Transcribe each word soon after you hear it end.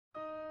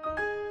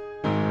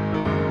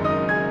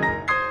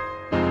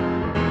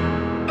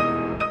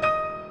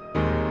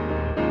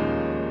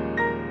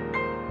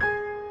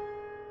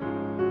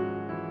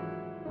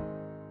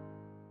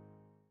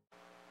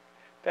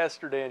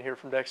Pastor Dan here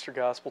from Dexter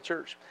Gospel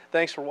Church.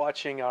 Thanks for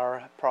watching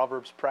our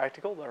Proverbs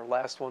Practical, our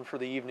last one for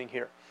the evening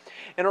here.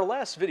 In our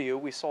last video,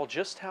 we saw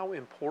just how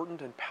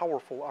important and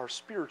powerful our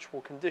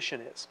spiritual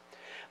condition is.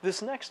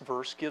 This next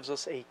verse gives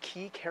us a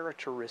key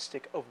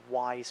characteristic of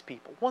wise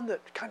people, one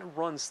that kind of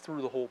runs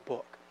through the whole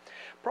book.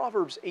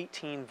 Proverbs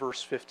 18,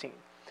 verse 15.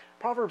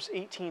 Proverbs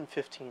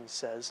 18:15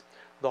 says,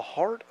 "The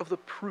heart of the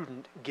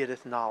prudent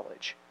getteth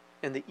knowledge,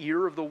 and the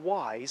ear of the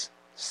wise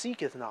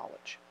seeketh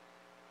knowledge."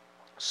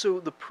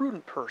 So the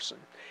prudent person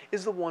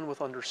is the one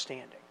with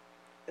understanding.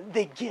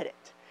 They get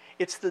it.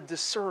 It's the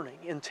discerning,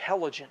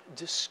 intelligent,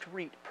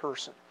 discreet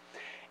person.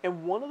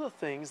 And one of the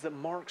things that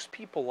marks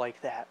people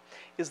like that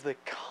is the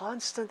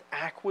constant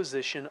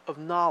acquisition of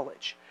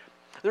knowledge.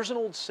 There's an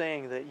old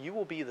saying that you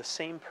will be the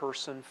same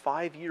person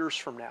 5 years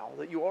from now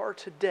that you are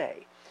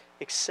today,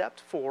 except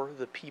for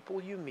the people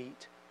you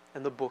meet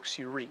and the books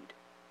you read.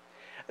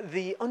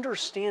 The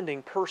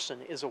understanding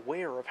person is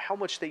aware of how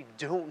much they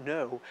don't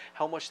know,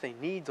 how much they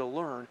need to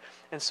learn,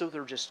 and so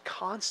they're just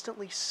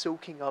constantly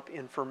soaking up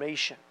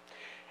information.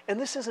 And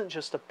this isn't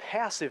just a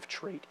passive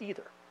trait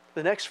either.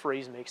 The next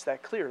phrase makes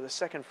that clear. The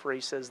second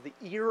phrase says, "The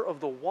ear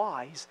of the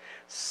wise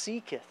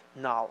seeketh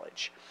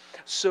knowledge."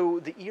 So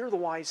the ear of the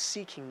wise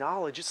seeking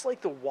knowledge, it's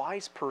like the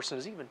wise person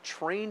has even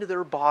trained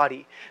their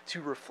body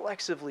to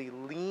reflexively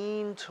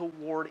lean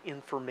toward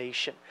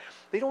information.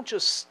 They don't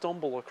just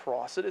stumble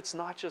across it. It's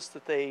not just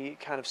that they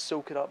kind of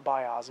soak it up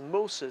by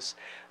osmosis.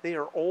 They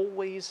are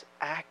always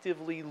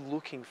actively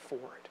looking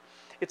for it.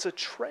 It's a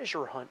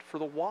treasure hunt for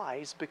the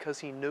wise because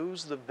he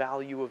knows the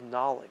value of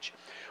knowledge.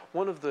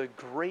 One of the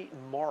great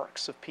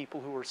marks of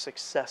people who are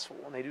successful,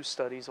 and they do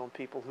studies on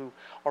people who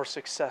are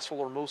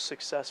successful or most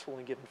successful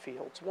in given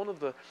fields, one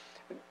of the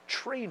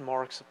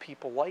trademarks of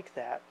people like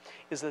that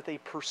is that they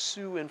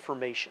pursue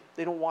information.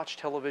 They don't watch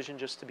television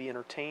just to be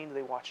entertained,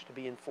 they watch it to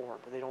be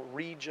informed. They don't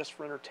read just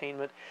for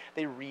entertainment,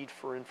 they read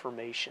for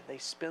information. They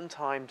spend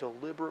time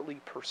deliberately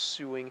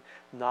pursuing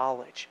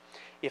knowledge.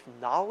 If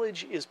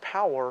knowledge is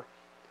power,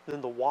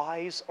 then the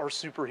wise are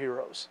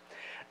superheroes.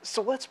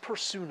 So let's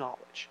pursue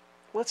knowledge.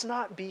 Let's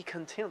not be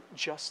content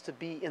just to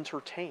be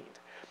entertained.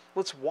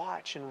 Let's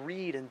watch and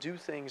read and do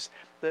things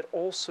that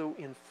also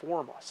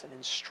inform us and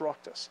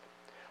instruct us.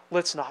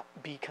 Let's not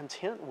be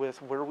content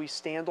with where we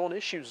stand on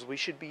issues. We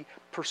should be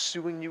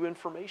pursuing new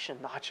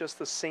information, not just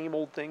the same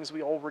old things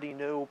we already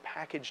know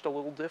packaged a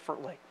little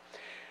differently.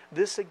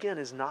 This, again,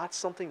 is not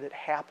something that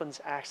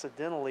happens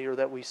accidentally or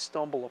that we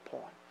stumble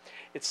upon.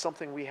 It's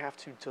something we have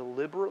to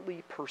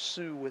deliberately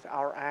pursue with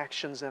our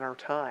actions and our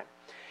time.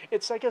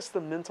 It's, I guess, the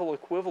mental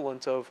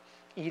equivalent of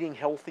eating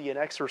healthy and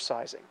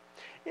exercising.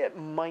 It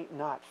might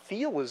not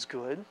feel as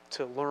good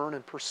to learn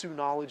and pursue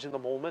knowledge in the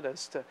moment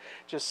as to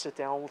just sit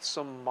down with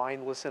some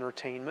mindless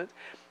entertainment,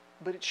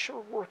 but it sure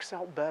works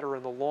out better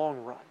in the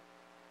long run.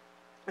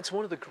 It's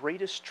one of the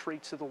greatest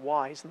traits of the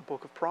wise in the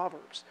book of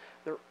Proverbs.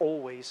 They're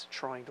always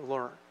trying to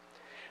learn.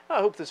 I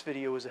hope this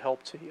video was a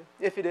help to you.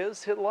 If it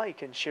is, hit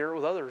like and share it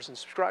with others and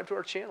subscribe to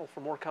our channel for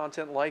more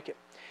content like it.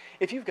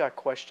 If you've got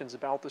questions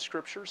about the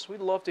scriptures, we'd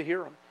love to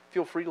hear them.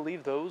 Feel free to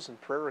leave those and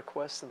prayer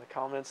requests in the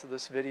comments of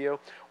this video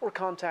or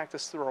contact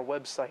us through our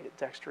website at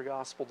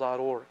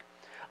dextergospel.org.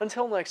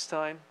 Until next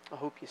time, I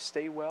hope you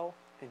stay well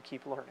and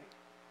keep learning.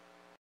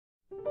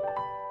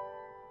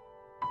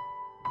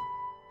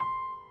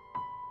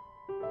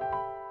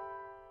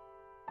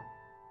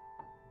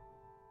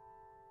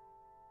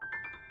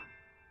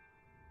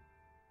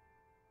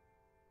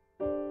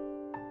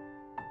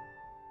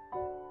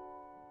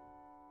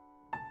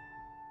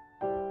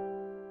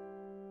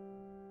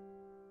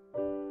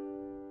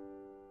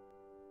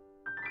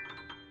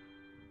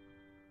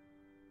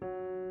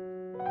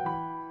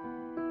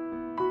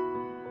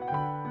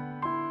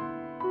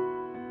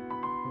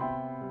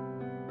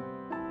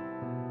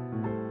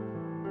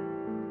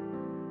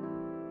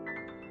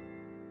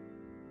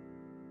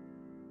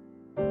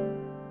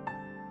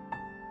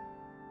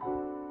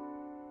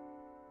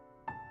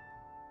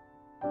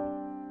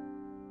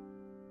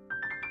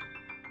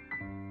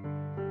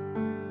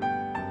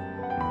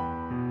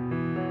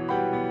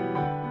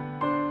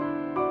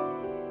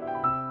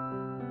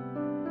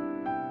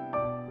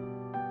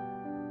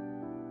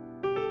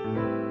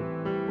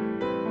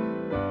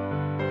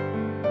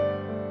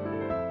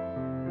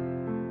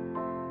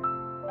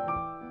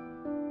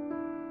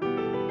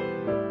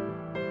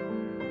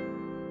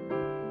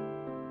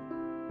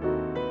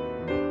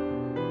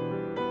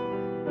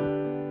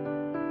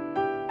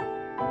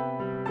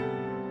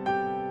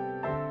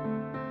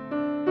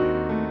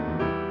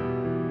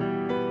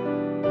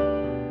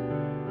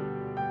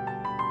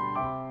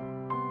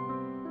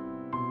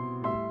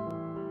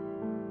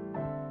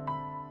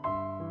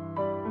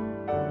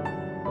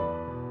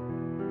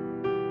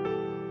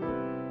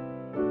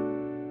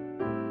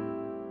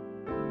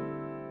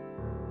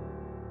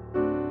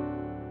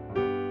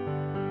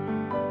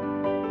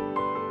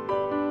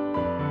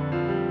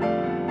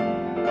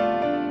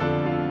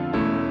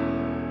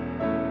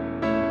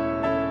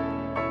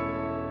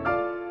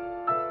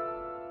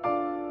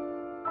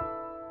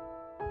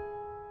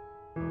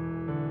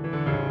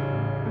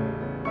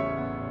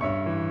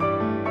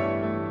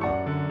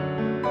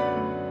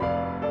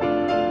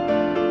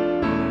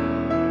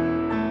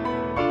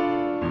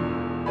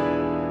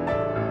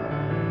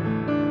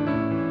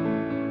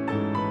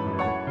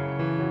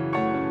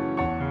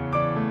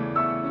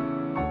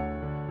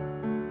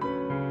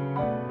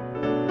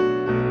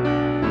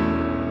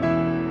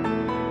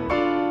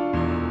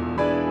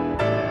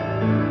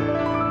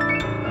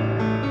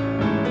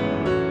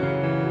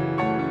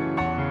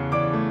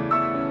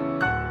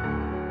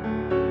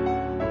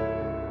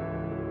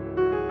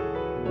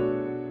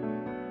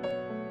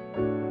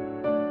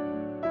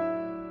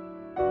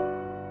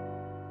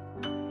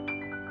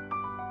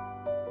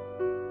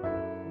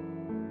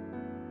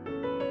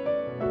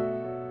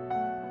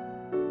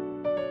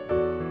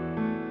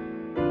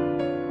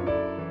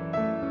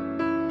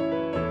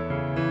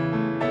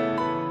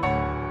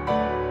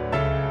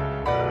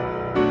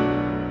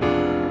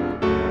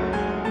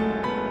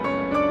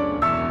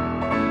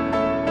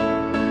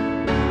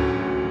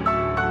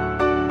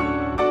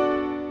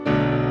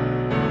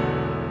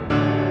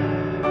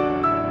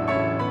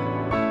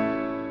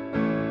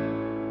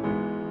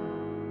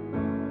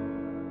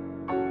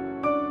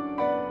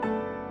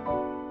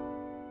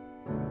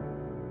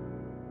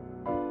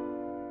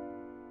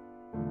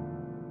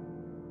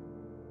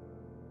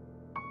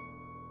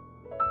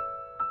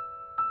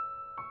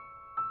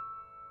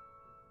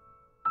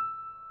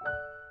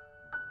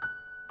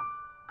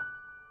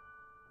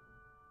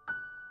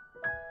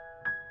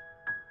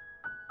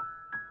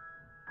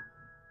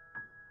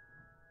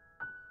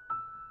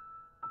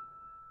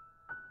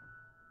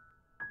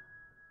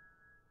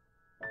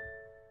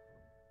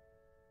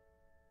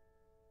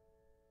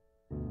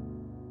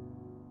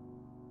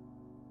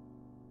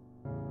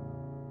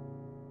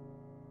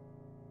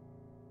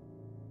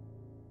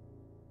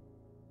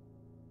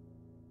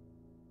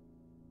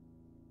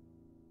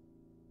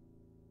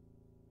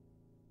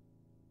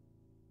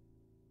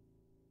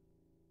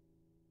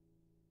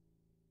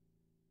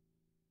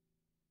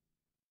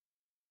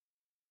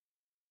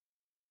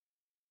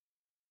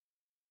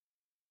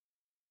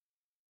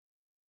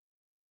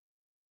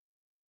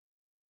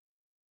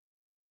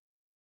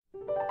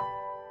 you